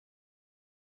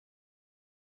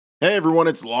Hey everyone,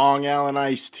 it's Long Island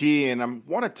Iced Tea, and I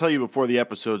want to tell you before the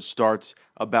episode starts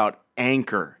about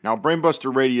Anchor. Now,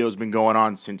 Brainbuster Radio has been going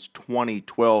on since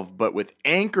 2012, but with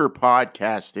Anchor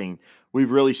podcasting,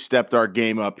 we've really stepped our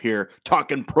game up here,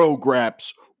 talking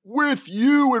pro-graps with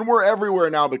you, and we're everywhere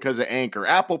now because of Anchor.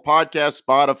 Apple Podcasts,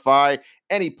 Spotify,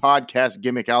 any podcast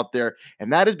gimmick out there,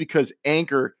 and that is because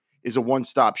Anchor is a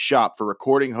one-stop shop for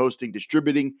recording, hosting,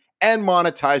 distributing, and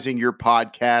monetizing your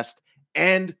podcast.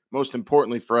 And most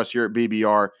importantly for us here at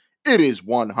BBR, it is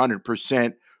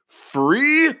 100%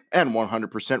 free and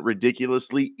 100%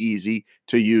 ridiculously easy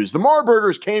to use. The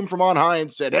Marburgers came from on high and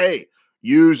said, hey,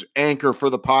 use Anchor for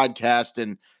the podcast.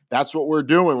 And that's what we're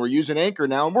doing. We're using Anchor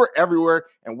now, and we're everywhere,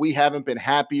 and we haven't been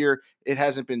happier. It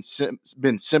hasn't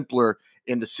been simpler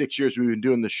in the 6 years we've been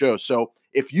doing the show. So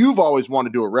if you've always wanted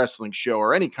to do a wrestling show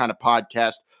or any kind of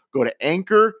podcast, go to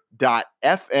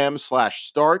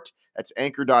anchor.fm/start. That's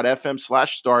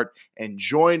anchor.fm/start and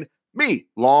join me,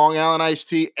 Long Island Iced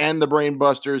Tea, and the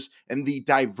Brainbusters, and the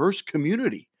diverse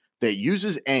community that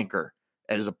uses Anchor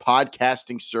as a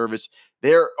podcasting service.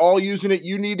 They're all using it.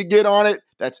 You need to get on it.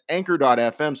 That's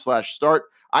anchor.fm/start.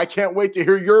 I can't wait to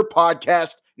hear your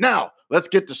podcast. Now, let's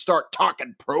get to start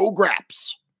talking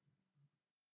pro-graps.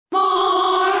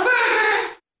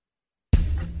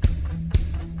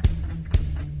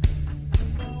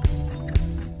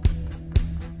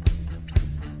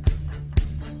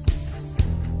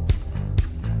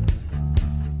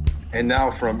 And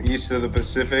now from east of the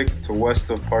Pacific to west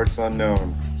of parts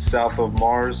unknown, south of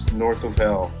Mars, north of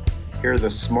hell, here are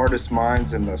the smartest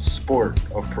minds in the sport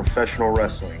of professional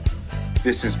wrestling.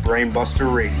 This is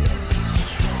Brainbuster Radio.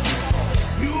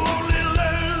 You only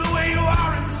learn the way you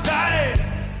are inside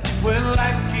when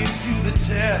life gives you the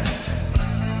test.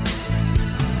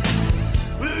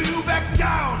 Will you back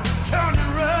down, turn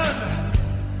and run,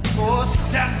 or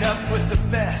stand up with the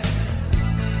best?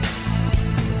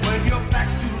 When your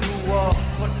back's to the wall,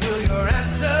 what will your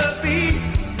answer be?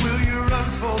 Will you run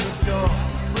for the door?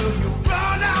 Will you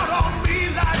run out on me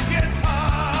like it's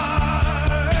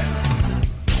hard?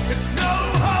 It's no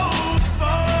holds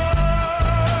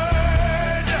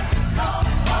barred. No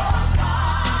holds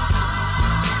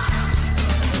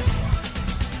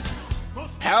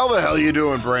barred. How the hell you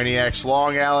doing, Brainiacs?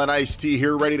 Long Island Iced Tea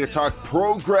here, ready to talk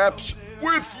pro-graps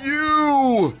with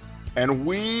you. And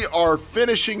we are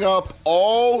finishing up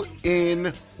All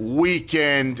In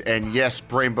Weekend. And yes,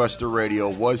 Brainbuster Radio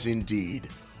was indeed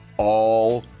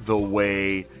all the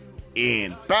way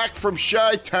in. Back from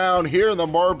Chi-Town here in the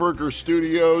Marburger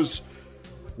Studios,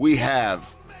 we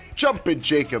have Jumpin'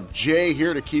 Jacob J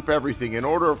here to keep everything in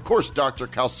order. Of course, Dr.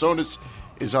 Calzones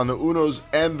is on the unos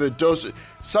and the dos.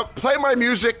 So play my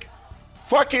music.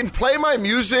 Fucking play my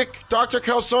music, Dr.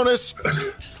 Calzones.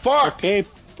 Fuck.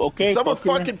 Okay. Someone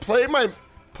fucking play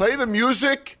the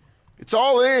music. It's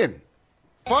all in.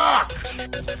 Fuck.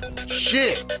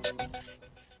 Shit.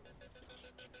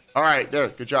 All right, there.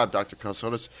 Good job, Dr.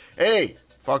 Calzones. Hey,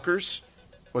 fuckers.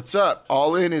 What's up?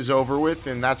 All In is over with,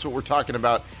 and that's what we're talking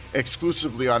about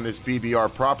exclusively on this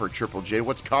BBR proper, Triple J.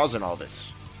 What's causing all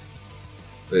this?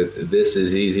 This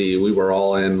is easy. We were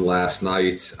all in last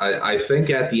night. I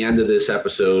think at the end of this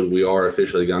episode, we are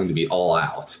officially going to be all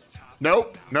out.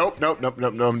 Nope. We're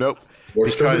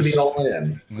still going to be all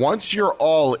in. Once you're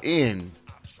all in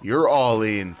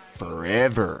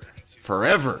forever.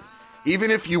 Forever. Even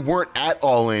if you weren't at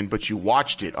All In, but you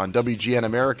watched it on WGN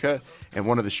America and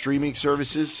one of the streaming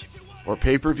services or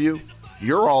pay-per-view,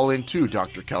 you're all in too,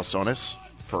 Dr. Calzones.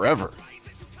 Forever.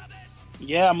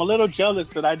 Yeah, I'm a little jealous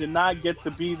that I did not get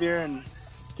to be there and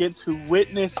get to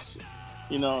witness,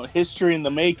 history in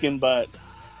the making, but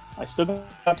I still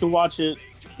got to watch it.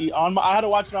 I had to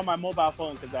watch it on my mobile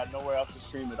phone because I had nowhere else to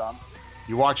stream it on.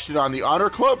 You watched it on the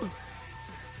Honor Club?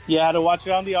 Yeah, I had to watch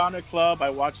it on the Honor Club. I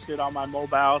watched it on my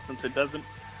mobile since it doesn't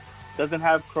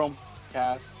have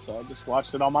Chromecast, so I just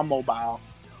watched it on my mobile.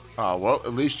 Oh, well,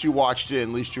 at least you watched it. At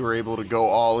least you were able to go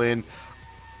all in.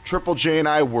 Triple J and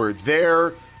I were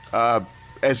there.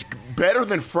 As better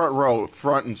than front row,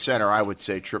 front and center, I would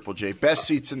say, Triple J. Best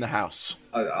seats in the house.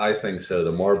 I think so.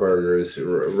 The Marburgers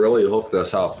really hooked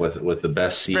us up with the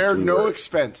best seats. Spared no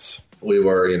expense. We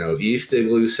were, East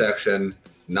Igloo section,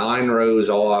 9 rows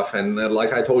off. And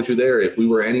like I told you there, if we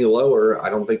were any lower, I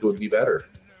don't think it would be better.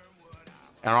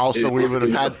 And also, we would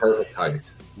have had perfect height.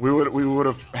 We would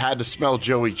have had to smell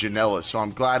Joey Janela. So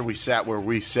I'm glad we sat where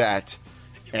we sat.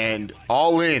 And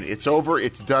All In, it's over.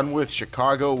 It's done with.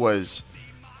 Chicago was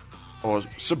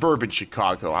suburban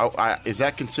Chicago. Is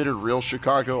that considered real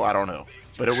Chicago? I don't know.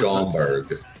 But it was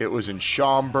Schaumburg. It was in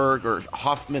Schaumburg or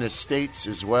Hoffman Estates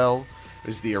as well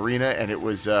as the arena, and it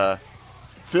was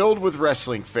filled with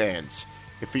wrestling fans.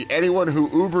 If anyone who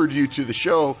Ubered you to the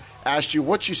show asked you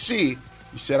what you see,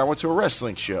 you said, I went to a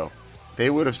wrestling show. They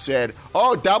would have said,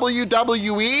 oh,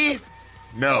 WWE?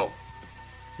 No,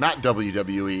 not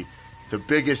WWE. The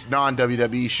biggest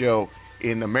non-WWE show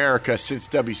in America since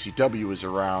WCW was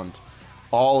around.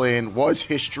 All In was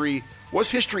history.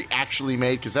 Was history actually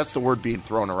made? Because that's the word being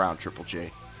thrown around, Triple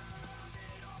J.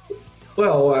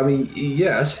 Well, I mean,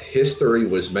 yes, history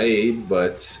was made,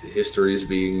 but history is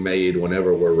being made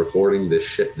whenever we're recording this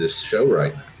show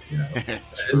right now. You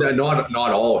know? And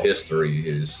not all history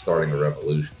is starting a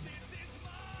revolution.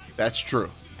 That's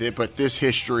true. But this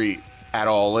history at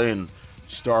All In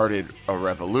started a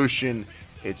revolution.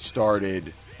 It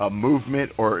started a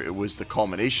movement, or it was the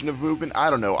culmination of movement. I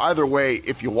don't know. Either way,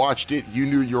 if you watched it, you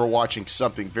knew you were watching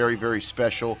something very, very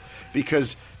special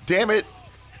because, damn it,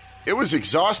 it was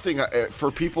exhausting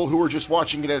for people who were just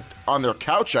watching it on their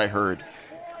couch, I heard.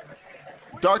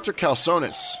 Dr.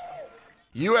 Calzones,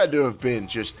 you had to have been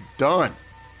just done.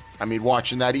 I mean,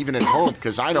 watching that even at home,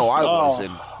 because I know I was. And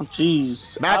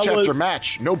jeez. Match after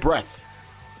match, no breath.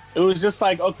 It was just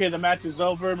like, okay, the match is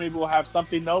over. Maybe we'll have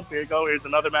something. Nope, here you go. Here's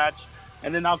another match.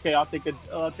 And then, okay, I'll take a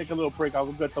little break. I'll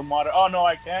go get some water. Oh, no,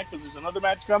 I can't because there's another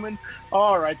match coming.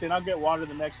 All right, then I'll get water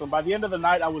the next one. By the end of the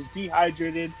night, I was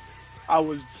dehydrated. I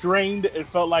was drained. It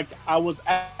felt like I was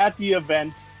at the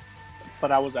event,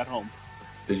 but I was at home.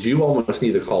 Did you almost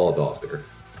need to call a doctor?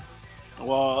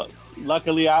 Well,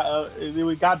 luckily,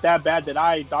 it got that bad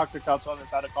that Dr.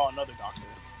 Calzones, had to call another doctor.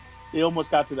 It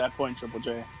almost got to that point, Triple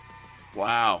J.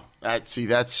 Wow.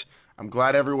 I'm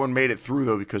glad everyone made it through,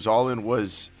 though, because All In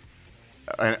was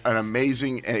an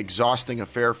amazing and exhausting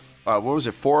affair. What was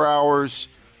it, 4 hours,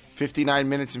 59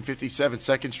 minutes, and 57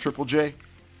 seconds, Triple J?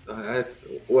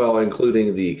 Well,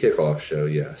 including the kickoff show,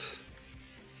 yes.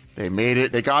 They made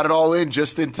it. They got it all in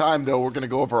just in time, though. We're going to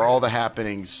go over all the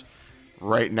happenings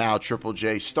right now, Triple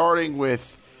J, starting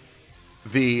with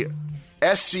the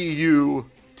SCU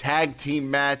tag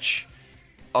team match.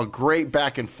 A great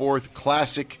back and forth,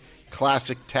 classic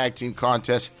tag team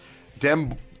contest.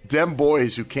 Dem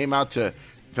boys who came out to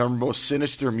their most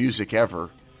sinister music ever.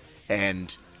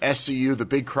 And SCU, the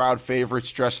big crowd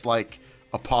favorites, dressed like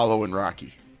Apollo and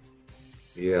Rocky.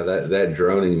 Yeah, that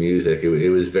droning music, it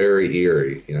was very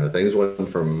eerie. You know, things went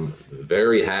from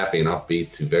very happy and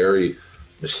upbeat to very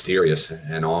mysterious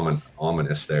and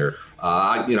ominous there.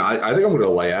 I think I'm going to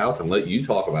lay out and let you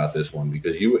talk about this one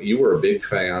because you were a big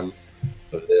fan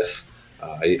of this.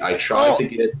 I tried to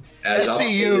get as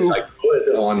SCU, up as I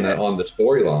could on the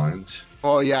storylines.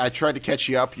 Oh yeah, I tried to catch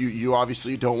you up. You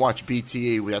obviously don't watch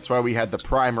BTE. That's why we had the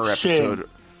primer episode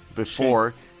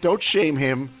before. Shame. Don't shame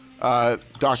him, Dr.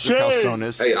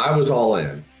 Calzones. Hey, I was all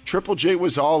in. Triple J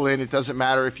was all in. It doesn't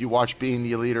matter if you watch Being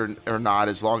the Elite or not,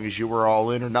 as long as you were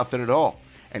all in or nothing at all.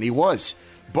 And he was.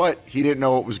 But he didn't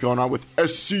know what was going on with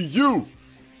SCU.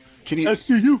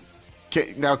 SCU.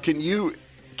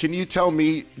 Can you tell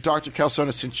me, Dr.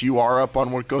 Calzones, since you are up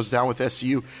on what goes down with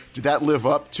SCU, did that live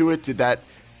up to it?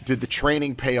 Did the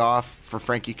training pay off for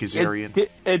Frankie Kazarian?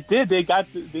 It did.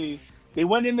 They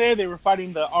went in there. They were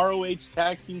fighting the ROH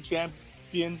Tag Team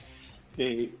Champions.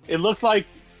 It looked like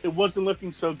it wasn't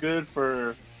looking so good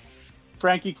for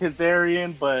Frankie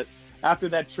Kazarian, but after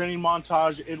that training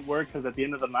montage, it worked because at the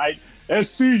end of the night,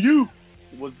 SCU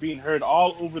was being heard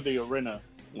all over the arena,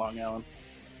 Long Island.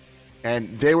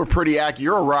 And they were pretty accurate.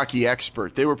 You're a Rocky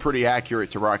expert. They were pretty accurate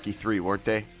to Rocky 3, weren't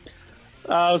they? It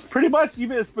was pretty much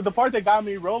but the part that got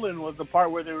me rolling was the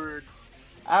part where they were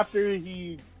after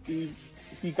he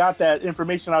got that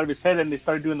information out of his head and they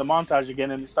started doing the montage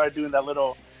again and they started doing that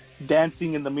little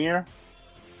dancing in the mirror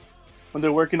when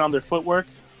they're working on their footwork.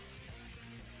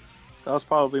 That was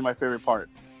probably my favorite part.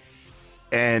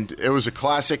 And it was a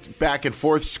classic back and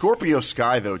forth. Scorpio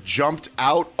Sky, though, jumped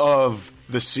out of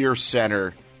the Sears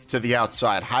Center to the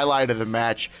outside. Highlight of the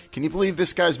match. Can you believe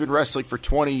this guy's been wrestling for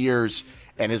 20 years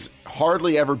and has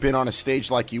hardly ever been on a stage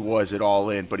like he was at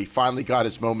All In, but he finally got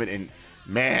his moment, and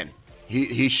man,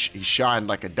 he shined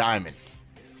like a diamond.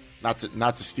 Not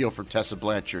to steal from Tessa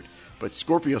Blanchard, but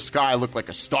Scorpio Sky looked like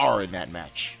a star in that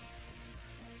match.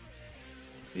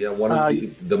 Yeah, one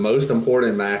of the most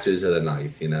important matches of the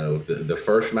night. You know, the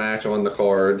first match on the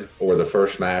card or the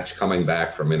first match coming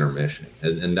back from intermission,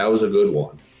 and that was a good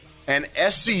one. And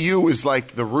SCU was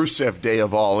like the Rusev Day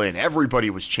of All In. Everybody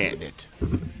was chanting it.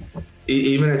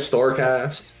 Even at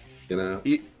StarCast, you know?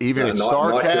 Even at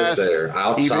StarCast. Not just there,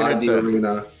 outside the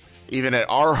arena. Even at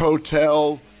our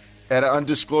hotel, at an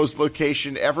undisclosed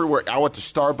location, everywhere. I went to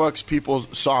Starbucks. People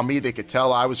saw me. They could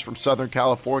tell I was from Southern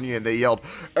California, and they yelled,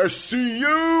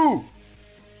 SCU!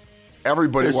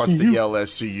 Everybody wants to yell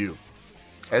SCU.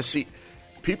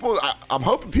 I'm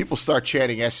hoping people start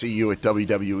chanting SCU at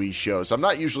WWE shows. I'm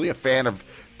not usually a fan of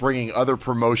bringing other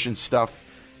promotion stuff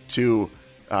to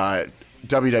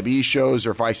WWE shows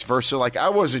or vice versa. Like, I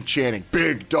wasn't chanting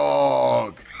Big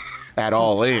Dog at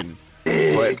All In.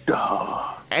 Big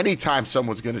Dog. Anytime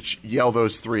someone's going to yell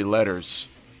those three letters,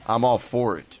 I'm all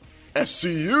for it.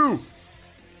 SCU.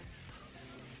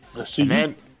 And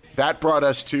then that brought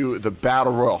us to the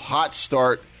Battle Royal. Hot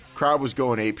start. Crowd was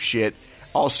going ape shit.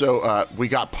 Also, we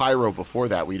got Pyro before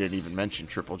that. We didn't even mention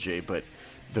Triple J, but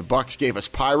the Bucks gave us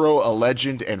Pyro, a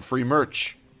legend, and free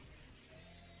merch.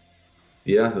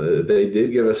 Yeah, they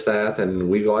did give us that, and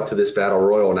we got to this Battle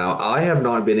Royal. Now, I have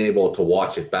not been able to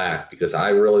watch it back because I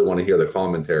really want to hear the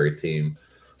commentary team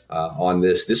on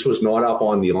this. This was not up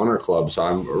on the Honor Club,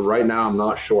 so right now I'm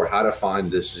not sure how to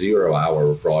find this 0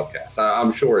 hour broadcast.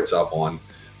 I'm sure it's up on,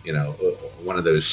 one of those